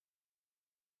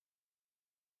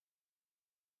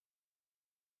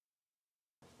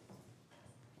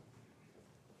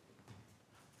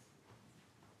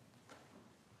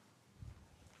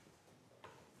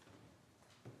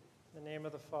In the name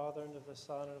of the Father, and of the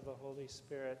Son, and of the Holy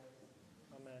Spirit.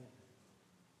 Amen.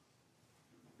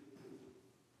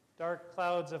 Dark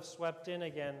clouds have swept in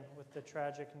again with the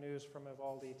tragic news from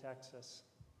Uvalde, Texas.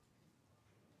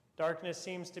 Darkness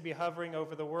seems to be hovering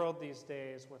over the world these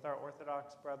days, with our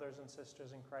Orthodox brothers and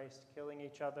sisters in Christ killing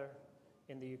each other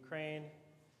in the Ukraine,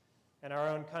 and our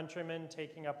own countrymen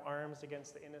taking up arms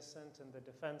against the innocent and the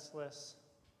defenseless,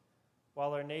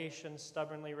 while our nation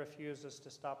stubbornly refuses to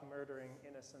stop murdering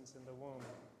innocents in the womb.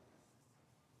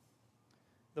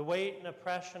 The weight and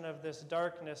oppression of this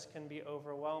darkness can be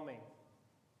overwhelming.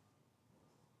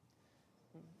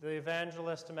 The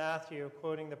evangelist Matthew,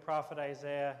 quoting the prophet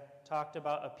Isaiah, talked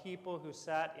about a people who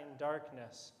sat in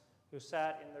darkness, who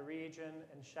sat in the region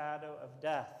and shadow of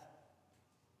death.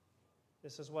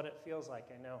 This is what it feels like,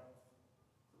 I know.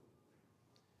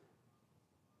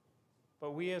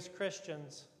 But we as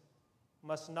Christians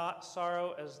must not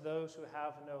sorrow as those who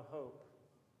have no hope.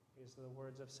 These are the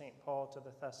words of St. Paul to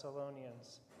the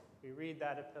Thessalonians. We read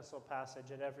that epistle passage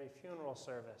at every funeral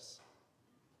service.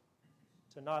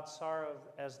 To not sorrow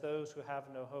as those who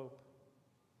have no hope.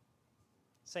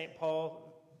 St.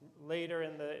 Paul, later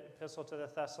in the epistle to the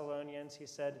Thessalonians, he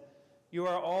said, "You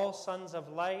are all sons of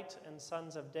light and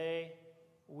sons of day.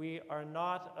 We are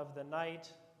not of the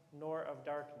night nor of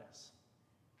darkness."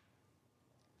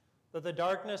 Though the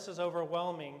darkness is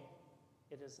overwhelming,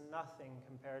 it is nothing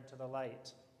compared to the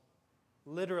light.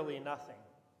 Literally nothing.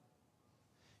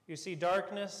 You see,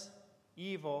 darkness,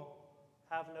 evil,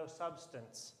 have no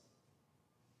substance.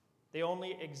 They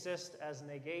only exist as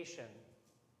negation,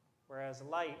 whereas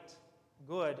light,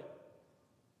 good,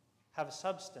 have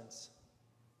substance.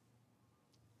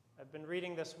 I've been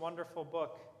reading this wonderful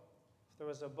book. If there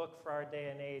was a book for our day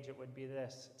and age, it would be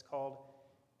this. It's called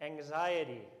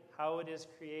Anxiety: How It Is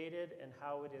Created and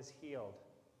How It Is Healed.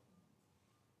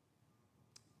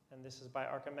 And this is by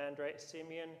Archimandrite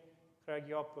Simeon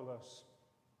Kyrgiopoulos.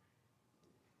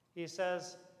 He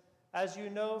says, "As you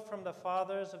know from the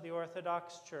fathers of the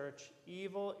Orthodox Church,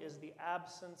 evil is the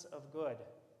absence of good.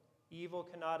 Evil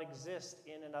cannot exist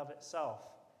in and of itself.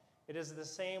 It is the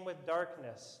same with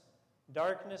darkness.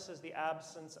 Darkness is the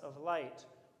absence of light.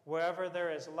 Wherever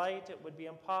there is light, it would be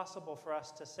impossible for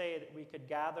us to say that we could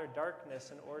gather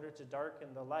darkness in order to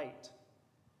darken the light.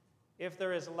 If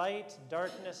there is light,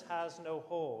 darkness has no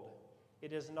hold.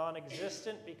 It is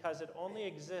non-existent because it only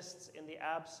exists in the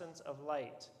absence of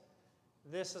light.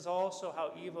 This is also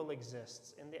how evil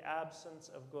exists, in the absence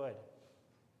of good.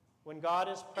 When God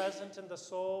is present in the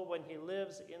soul, when he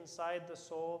lives inside the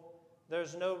soul,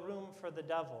 there's no room for the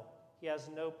devil. He has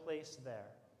no place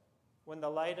there. When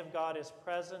the light of God is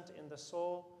present in the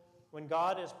soul, when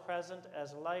God is present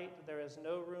as light, there is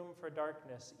no room for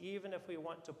darkness. Even if we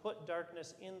want to put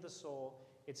darkness in the soul,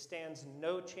 it stands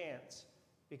no chance,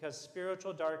 because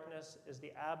spiritual darkness is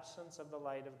the absence of the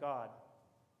light of God.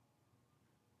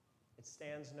 It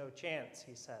stands no chance,"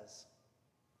 he says.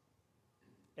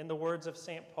 In the words of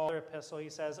St. Paul epistle, he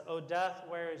says, "O death,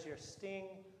 where is your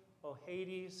sting? O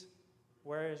Hades,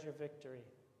 where is your victory?"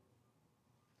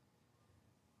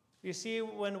 You see,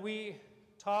 when we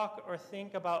talk or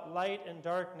think about light and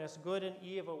darkness, good and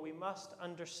evil, we must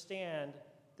understand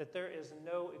that there is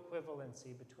no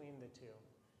equivalency between the two.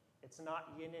 It's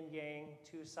not yin and yang,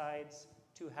 two sides,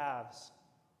 two halves.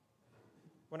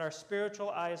 When our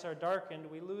spiritual eyes are darkened,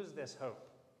 we lose this hope.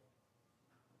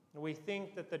 We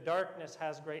think that the darkness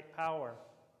has great power.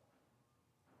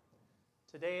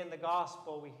 Today in the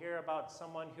gospel, we hear about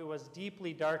someone who was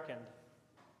deeply darkened.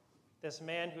 This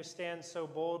man who stands so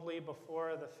boldly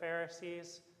before the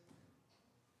Pharisees.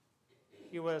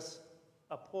 He was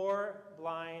a poor,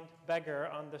 blind beggar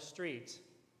on the street,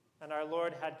 and our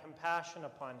Lord had compassion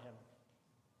upon him.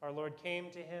 Our Lord came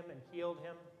to him and healed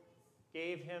him,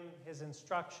 gave him his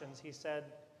instructions. He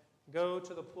said, "Go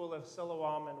to the pool of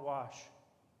Siloam and wash."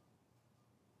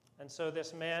 And so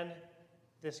this man,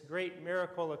 this great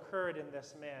miracle occurred in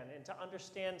this man. And to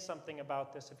understand something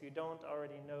about this, if you don't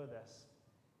already know this,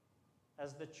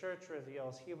 as the church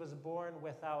reveals, he was born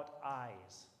without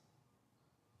eyes.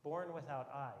 Born without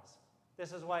eyes.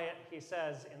 This is why he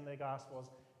says in the Gospels,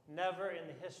 never in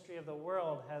the history of the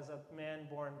world has a man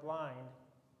born blind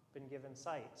been given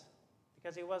sight.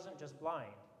 Because he wasn't just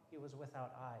blind, he was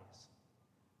without eyes.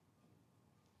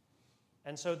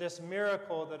 And so this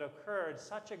miracle that occurred,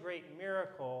 such a great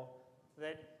miracle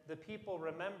that the people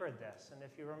remembered this. And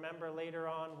if you remember later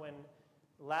on when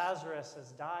Lazarus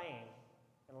is dying,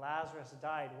 and Lazarus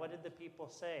died, what did the people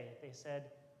say? They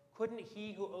said, "Couldn't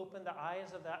he who opened the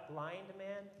eyes of that blind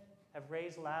man have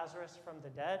raised Lazarus from the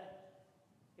dead?"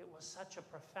 It was such a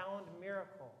profound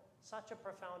miracle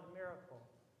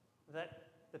that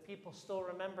the people still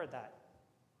remembered that.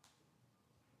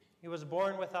 He was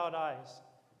born without eyes.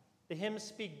 The hymns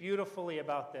speak beautifully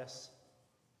about this.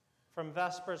 From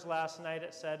Vespers last night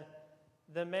it said,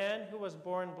 "The man who was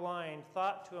born blind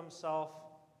thought to himself,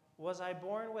 'Was I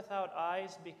born without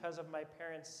eyes because of my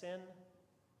parents' sin?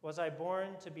 Was I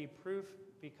born to be proof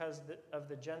because of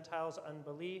the Gentiles'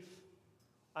 unbelief?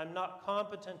 I'm not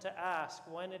competent to ask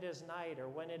when it is night or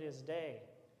when it is day.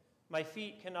 My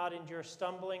feet cannot endure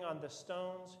stumbling on the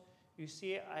stones. You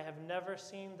see, I have never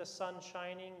seen the sun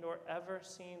shining, nor ever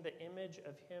seen the image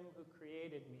of him who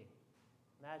created me.'"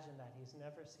 Imagine that. He's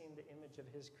never seen the image of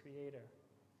his creator.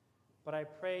 "But I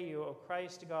pray you, O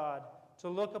Christ God, to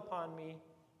look upon me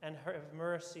and have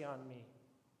mercy on me."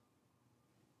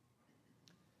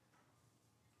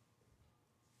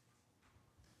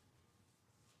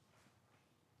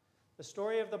 The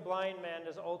story of the blind man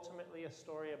is ultimately a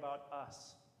story about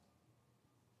us.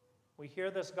 We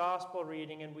hear this gospel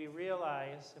reading and we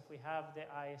realize, if we have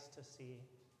the eyes to see,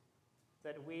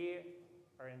 that we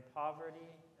are in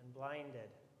poverty and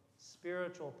blinded,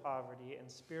 spiritual poverty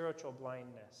and spiritual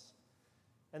blindness.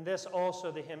 And this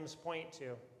also the hymns point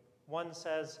to. One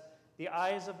says, "The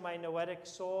eyes of my noetic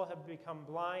soul have become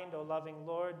blind, O loving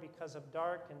Lord, because of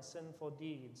dark and sinful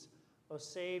deeds. O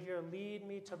Savior, lead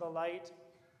me to the light.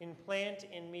 Implant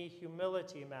in me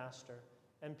humility, Master,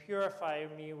 and purify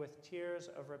me with tears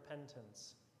of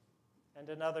repentance." And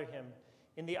another hymn,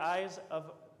 "In the eyes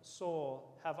of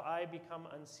soul have I become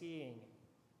unseeing.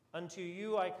 Unto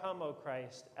you I come, O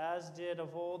Christ, as did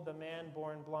of old the man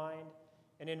born blind,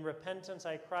 and in repentance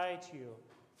I cry to you.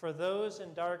 For those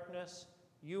in darkness,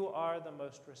 you are the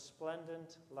most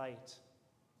resplendent light."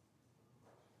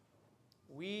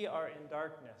 We are in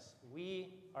darkness.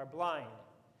 We are blind.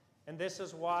 And this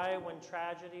is why when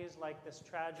tragedies like this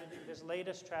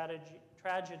latest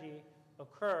tragedy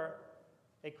occur,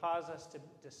 they cause us to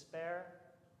despair.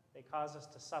 They cause us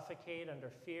to suffocate under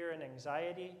fear and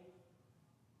anxiety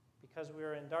because we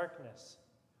are in darkness.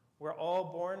 We're all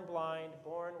born blind,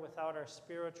 born without our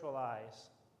spiritual eyes.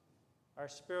 Our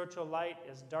spiritual light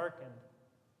is darkened.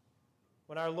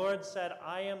 When our Lord said,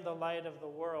 "I am the light of the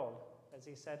world," as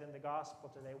he said in the gospel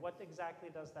today, what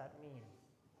exactly does that mean?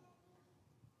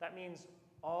 That means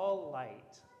all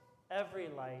light, every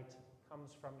light,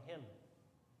 comes from him.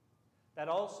 That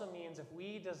also means if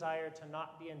we desire to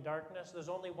not be in darkness, there's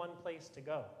only one place to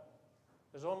go.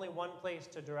 There's only one place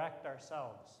to direct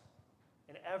ourselves.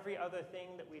 And every other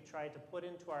thing that we try to put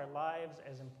into our lives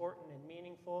as important and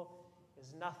meaningful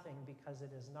is nothing because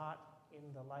it is not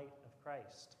in the light of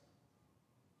Christ.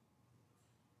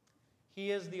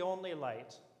 He is the only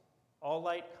light. All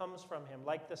light comes from him.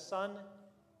 Like the sun,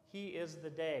 he is the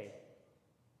day.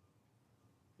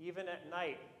 Even at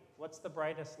night, what's the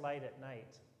brightest light at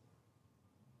night?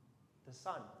 The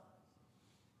sun.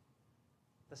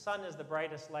 The sun is the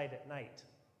brightest light at night.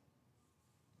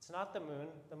 It's not the moon.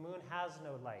 The moon has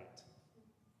no light.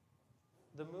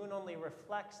 The moon only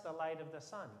reflects the light of the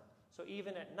sun. So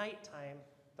even at nighttime,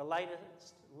 the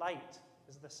lightest light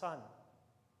is the sun.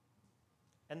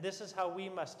 And this is how we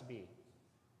must be.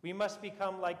 We must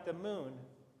become like the moon,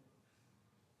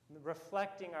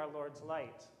 reflecting our Lord's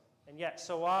light. And yet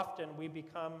so often we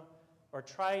become, or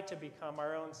try to become,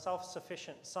 our own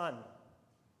self-sufficient sun.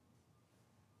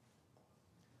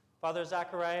 Father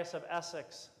Zacharias of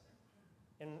Essex,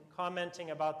 in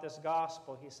commenting about this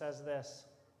gospel, he says this: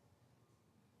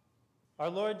 "Our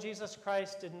Lord Jesus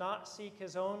Christ did not seek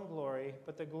his own glory,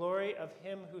 but the glory of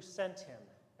him who sent him,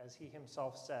 as he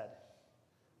himself said.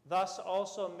 Thus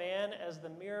also man, as the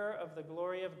mirror of the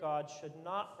glory of God, should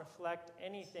not reflect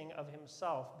anything of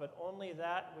himself, but only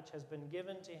that which has been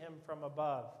given to him from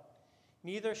above.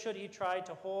 Neither should he try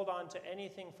to hold on to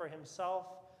anything for himself,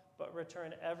 but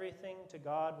return everything to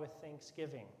God with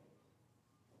thanksgiving."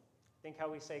 Think how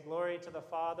we say glory to the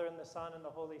Father and the Son and the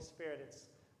Holy Spirit. It's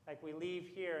like we leave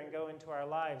here and go into our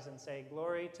lives and say,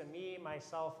 "Glory to me,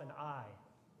 myself, and I."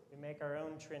 We make our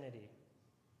own Trinity.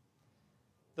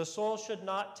 The soul should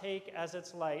not take as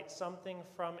its light something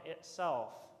from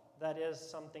itself, that is,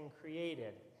 something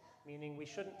created, meaning we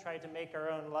shouldn't try to make our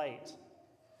own light,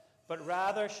 but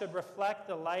rather should reflect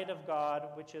the light of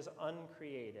God, which is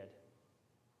uncreated.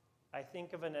 I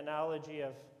think of an analogy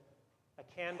of a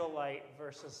candlelight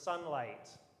versus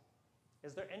sunlight.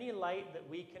 Is there any light that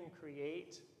we can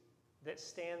create that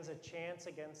stands a chance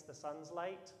against the sun's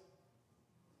light?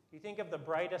 You think of the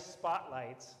brightest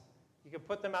spotlights. You could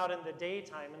put them out in the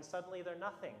daytime and suddenly they're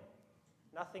nothing.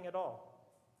 Nothing at all.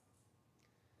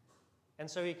 And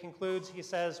so he concludes, he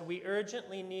says, "We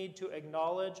urgently need to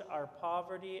acknowledge our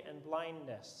poverty and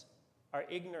blindness, our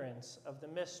ignorance of the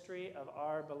mystery of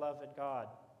our beloved God.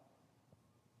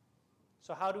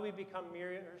 So how do we become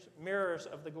mirrors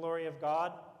of the glory of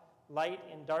God, light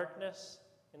in darkness,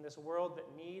 in this world that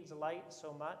needs light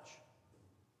so much?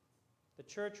 The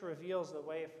church reveals the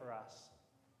way for us.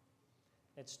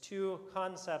 It's two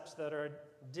concepts that are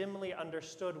dimly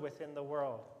understood within the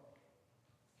world: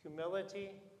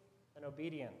 humility and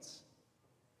obedience.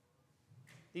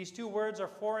 These two words are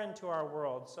foreign to our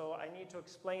world, so I need to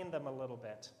explain them a little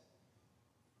bit.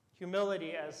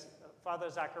 Humility, as Father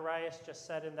Zacharias just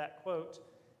said in that quote,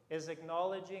 is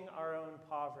acknowledging our own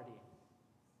poverty.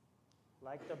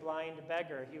 Like the blind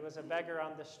beggar, he was a beggar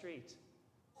on the street.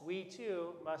 We too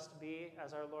must be,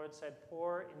 as our Lord said,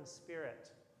 poor in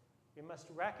spirit. We must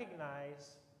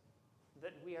recognize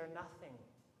that we are nothing,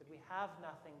 that we have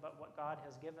nothing but what God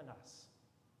has given us.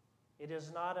 It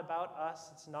is not about us,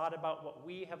 it's not about what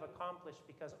we have accomplished,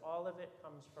 because all of it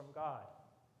comes from God.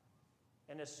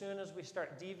 And as soon as we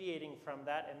start deviating from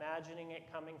that, imagining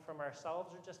it coming from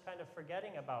ourselves, or just kind of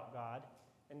forgetting about God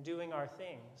and doing our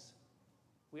things,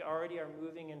 we already are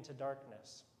moving into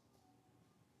darkness.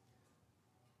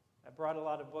 I brought a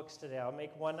lot of books today. I'll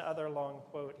make one other long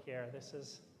quote here.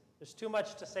 There's too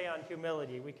much to say on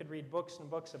humility. We could read books and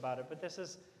books about it, but this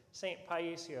is St.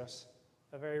 Paisios,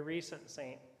 a very recent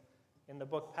saint, in the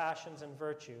book Passions and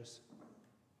Virtues.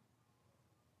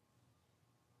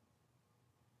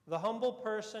 The humble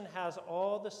person has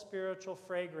all the spiritual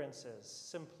fragrances: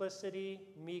 simplicity,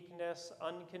 meekness,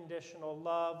 unconditional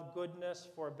love, goodness,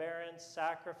 forbearance,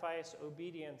 sacrifice,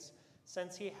 obedience,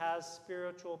 since he has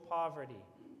spiritual poverty.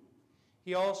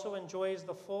 He also enjoys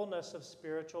the fullness of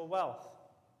spiritual wealth.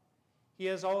 He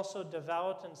is also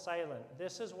devout and silent.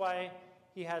 This is why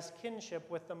he has kinship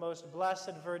with the most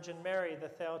blessed Virgin Mary, the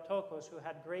Theotokos, who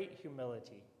had great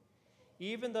humility.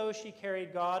 Even though she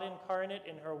carried God incarnate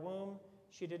in her womb,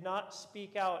 she did not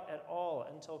speak out at all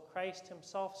until Christ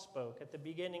himself spoke at the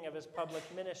beginning of his public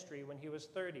ministry when he was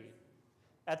 30.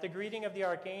 At the greeting of the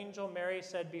archangel, Mary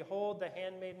said, "Behold, the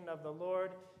handmaiden of the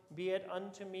Lord, be it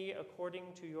unto me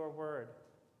according to your word."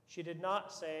 She did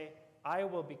not say, "I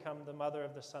will become the mother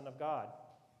of the Son of God."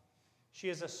 She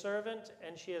is a servant,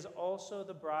 and she is also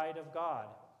the bride of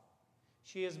God.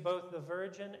 She is both the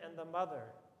virgin and the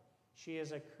mother. She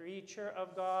is a creature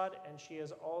of God, and she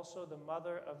is also the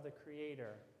mother of the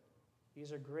Creator.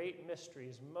 These are great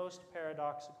mysteries, most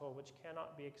paradoxical, which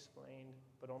cannot be explained,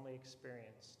 but only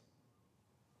experienced.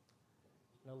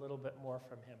 And a little bit more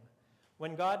from him.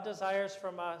 What God desires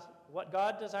from us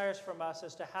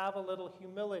is to have a little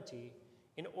humility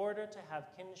in order to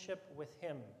have kinship with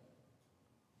him.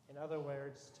 In other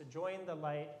words, to join the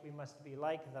light, we must be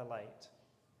like the light.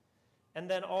 And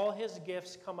then all his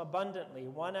gifts come abundantly,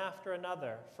 one after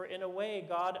another, for in a way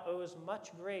God owes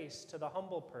much grace to the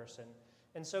humble person,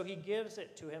 and so he gives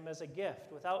it to him as a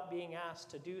gift without being asked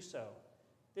to do so.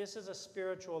 This is a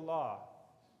spiritual law.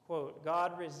 Quote,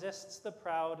 "God resists the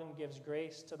proud and gives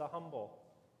grace to the humble."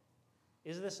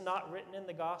 Is this not written in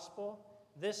the gospel?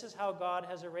 This is how God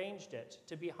has arranged it.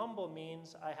 To be humble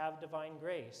means I have divine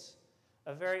grace.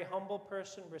 A very humble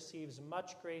person receives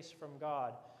much grace from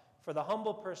God, for the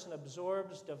humble person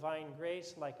absorbs divine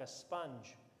grace like a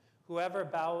sponge. Whoever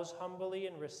bows humbly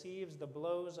and receives the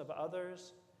blows of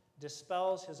others,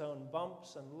 dispels his own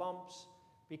bumps and lumps,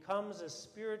 becomes as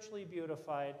spiritually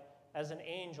beautified as an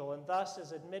angel, and thus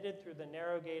is admitted through the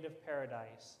narrow gate of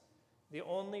paradise. The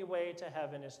only way to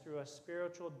heaven is through a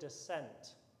spiritual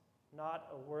descent, not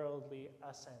a worldly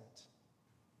ascent.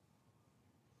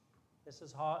 This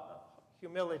is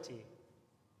humility,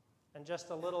 and just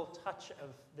a little touch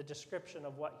of the description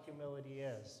of what humility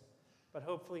is. But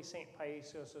hopefully St.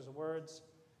 Paisios' words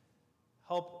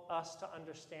help us to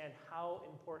understand how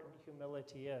important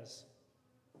humility is.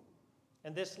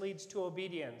 And this leads to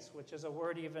obedience, which is a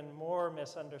word even more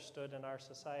misunderstood in our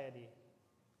society.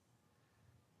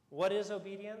 What is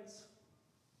obedience?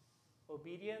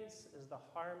 Obedience is the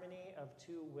harmony of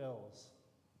two wills.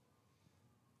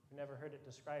 You've never heard it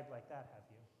described like that, have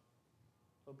you?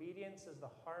 Obedience is the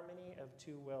harmony of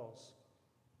two wills.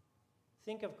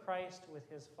 Think of Christ with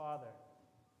his Father.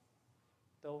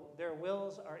 Their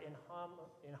wills are in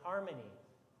harmony,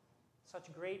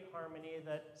 such great harmony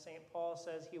that St. Paul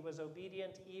says he was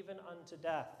obedient even unto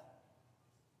death.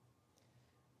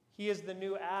 He is the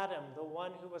new Adam, the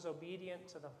one who was obedient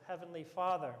to the Heavenly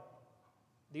Father.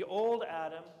 The old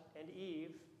Adam and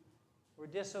Eve were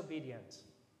disobedient.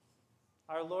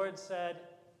 Our Lord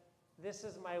said, "This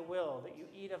is my will, that you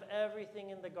eat of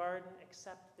everything in the garden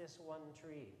except this one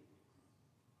tree."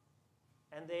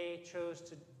 And they chose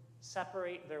to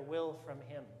separate their will from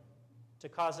him, to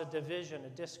cause a division, a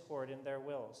discord in their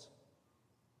wills.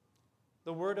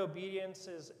 The word obedience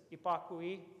is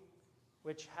ipakui,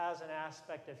 which has an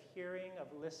aspect of hearing, of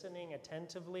listening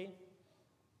attentively.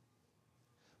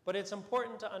 But it's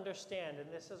important to understand,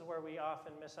 and this is where we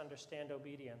often misunderstand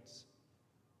obedience.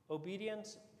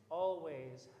 Obedience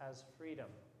always has freedom.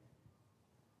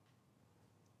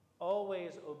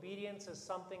 Always, obedience is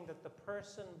something that the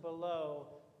person below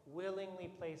willingly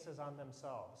places on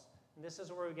themselves. And this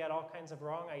is where we get all kinds of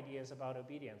wrong ideas about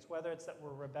obedience, whether it's that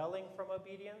we're rebelling from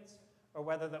obedience or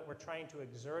whether that we're trying to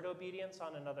exert obedience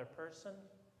on another person.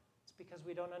 It's because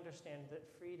we don't understand that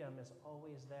freedom is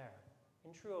always there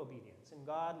in true obedience, in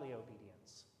godly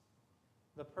obedience.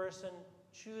 The person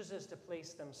chooses to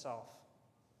place themselves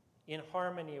in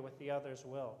harmony with the other's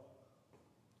will.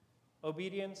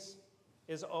 Obedience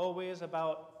is always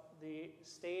about the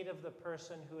state of the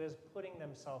person who is putting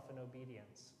themselves in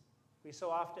obedience. We so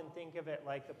often think of it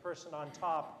like the person on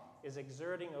top is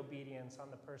exerting obedience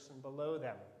on the person below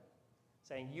them,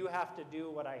 saying, you have to do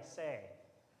what I say.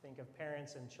 Think of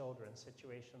parents and children,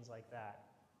 situations like that,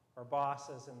 or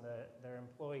bosses and their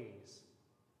employees.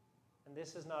 And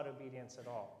this is not obedience at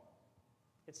all.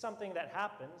 It's something that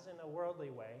happens in a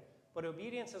worldly way, but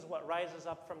obedience is what rises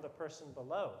up from the person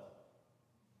below.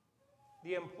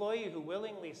 The employee who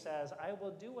willingly says, I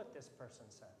will do what this person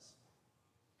says.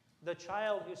 The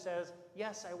child who says,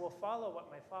 yes, I will follow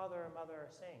what my father or mother are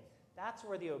saying. That's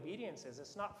where the obedience is.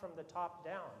 It's not from the top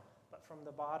down, but from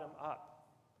the bottom up.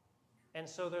 And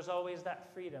so there's always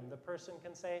that freedom. The person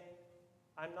can say,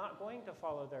 I'm not going to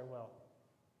follow their will.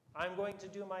 I'm going to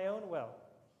do my own will.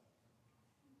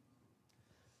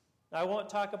 Now, I won't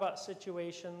talk about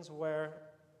situations where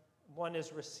one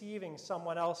is receiving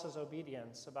someone else's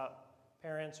obedience, about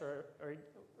parents or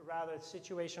rather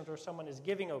situations where someone is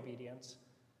giving obedience.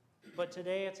 But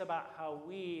today it's about how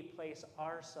we place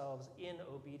ourselves in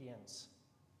obedience.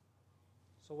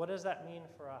 So what does that mean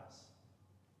for us?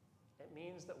 It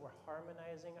means that we're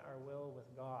harmonizing our will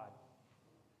with God.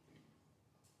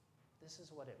 This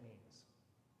is what it means.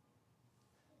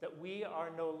 That we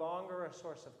are no longer a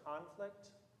source of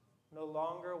conflict, no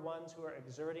longer ones who are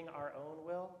exerting our own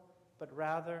will, but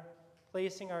rather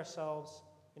placing ourselves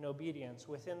in obedience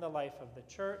within the life of the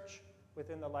church,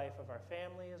 within the life of our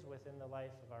families, within the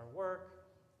life of our work,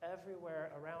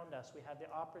 everywhere around us. We have the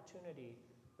opportunity,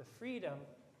 the freedom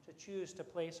to choose to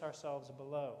place ourselves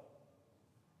below.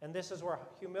 And this is where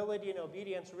humility and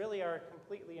obedience really are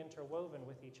completely interwoven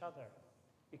with each other.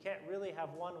 You can't really have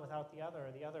one without the other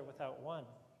or the other without one.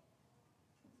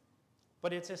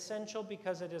 But it's essential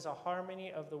because it is a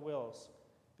harmony of the wills,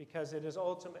 because it is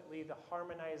ultimately the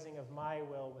harmonizing of my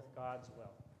will with God's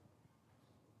will.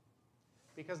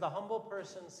 Because the humble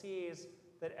person sees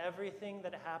that everything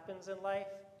that happens in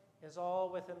life is all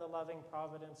within the loving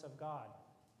providence of God.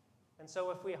 And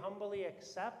so if we humbly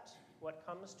accept what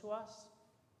comes to us,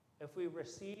 if we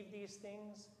receive these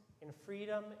things in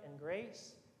freedom and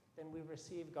grace, then we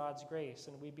receive God's grace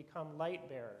and we become light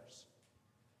bearers.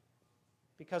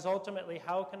 Because ultimately,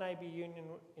 how can I be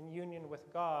in union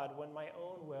with God when my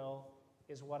own will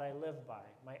is what I live by,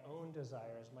 my own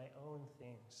desires, my own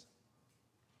things?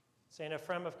 St.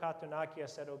 Ephrem of Katonakia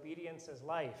said, obedience is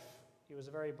life. He was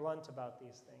very blunt about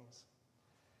these things.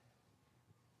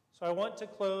 So I want to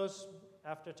close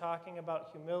after talking about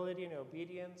humility and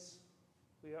obedience.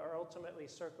 We are ultimately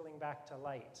circling back to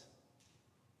light.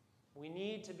 We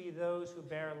need to be those who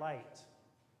bear light.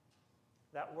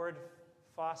 That word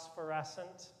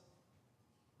phosphorescent,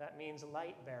 that means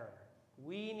light bearer.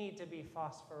 We need to be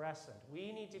phosphorescent.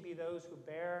 We need to be those who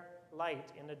bear light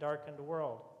in a darkened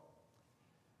world.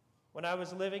 When I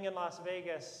was living in Las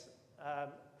Vegas,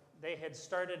 they had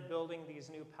started building these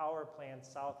new power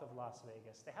plants south of Las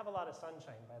Vegas. They have a lot of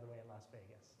sunshine, by the way, in Las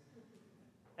Vegas.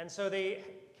 And so they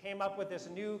came up with this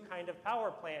new kind of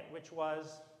power plant, which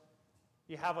was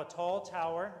you have a tall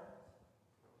tower,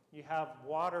 you have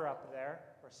water up there,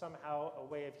 or somehow a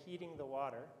way of heating the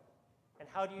water. And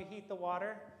how do you heat the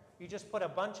water? You just put a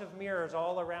bunch of mirrors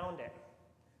all around it.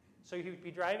 So you'd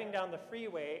be driving down the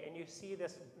freeway and you see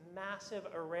this massive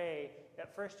array.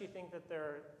 At first you think that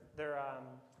they're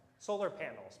solar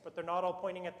panels, but they're not all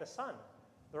pointing at the sun.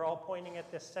 They're all pointing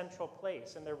at this central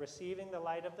place, and they're receiving the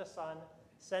light of the sun,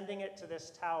 sending it to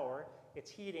this tower. It's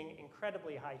heating,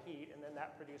 incredibly high heat, and then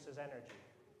that produces energy.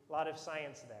 A lot of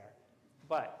science there.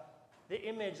 But the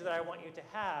image that I want you to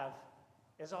have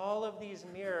is all of these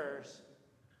mirrors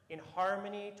in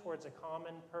harmony towards a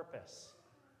common purpose.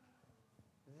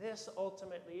 This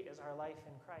ultimately is our life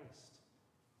in Christ.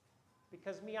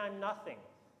 Because me, I'm nothing.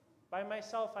 By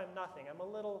myself, I'm nothing. I'm a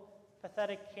little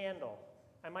pathetic candle.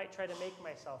 I might try to make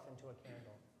myself into a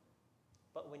candle.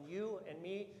 But when you and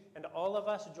me and all of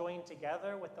us join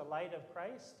together with the light of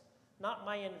Christ, not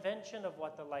my invention of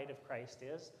what the light of Christ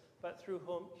is, but through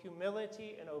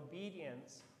humility and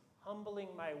obedience, humbling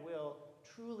my will,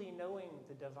 truly knowing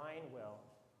the divine will,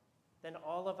 then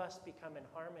all of us become in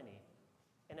harmony.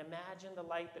 And imagine the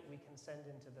light that we can send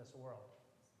into this world.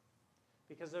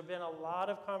 Because there have been a lot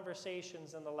of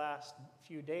conversations in the last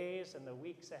few days and the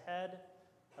weeks ahead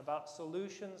about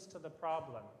solutions to the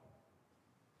problem.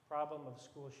 Problem of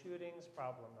school shootings,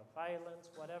 problem of violence,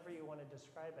 whatever you want to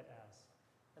describe it as.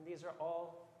 And these are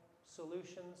all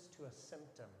solutions to a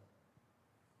symptom.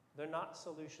 They're not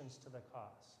solutions to the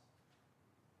cause.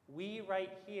 We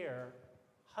right here,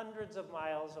 hundreds of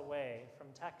miles away from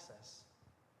Texas,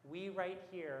 we right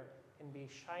here can be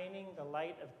shining the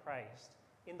light of Christ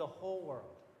in the whole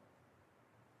world.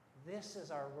 This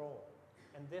is our role,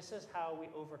 and this is how we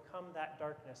overcome that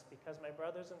darkness, because, my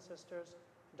brothers and sisters,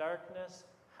 darkness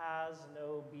has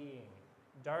no being.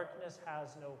 Darkness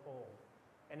has no hold.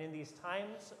 And in these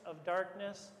times of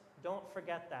darkness, don't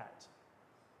forget that.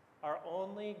 Our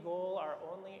only goal, our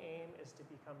only aim is to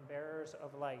become bearers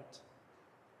of light.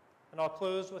 And I'll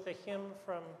close with a hymn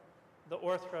from the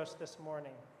Orthodox this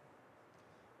morning.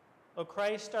 O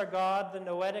Christ our God, the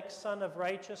noetic Son of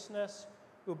righteousness,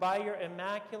 who by your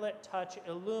immaculate touch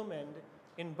illumined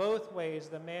in both ways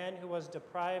the man who was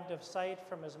deprived of sight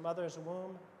from his mother's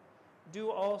womb, do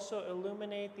also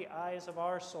illuminate the eyes of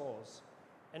our souls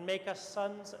and make us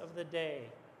sons of the day,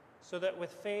 so that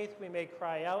with faith we may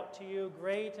cry out to you,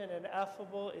 great and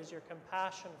ineffable is your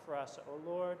compassion for us, O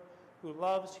Lord, who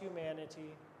loves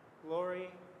humanity. Glory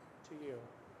to you.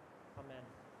 Amen.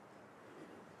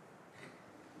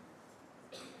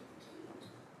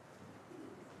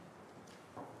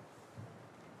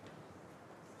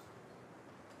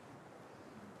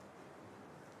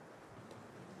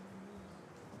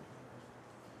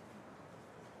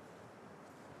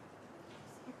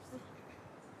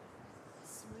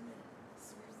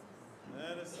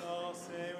 Let us all say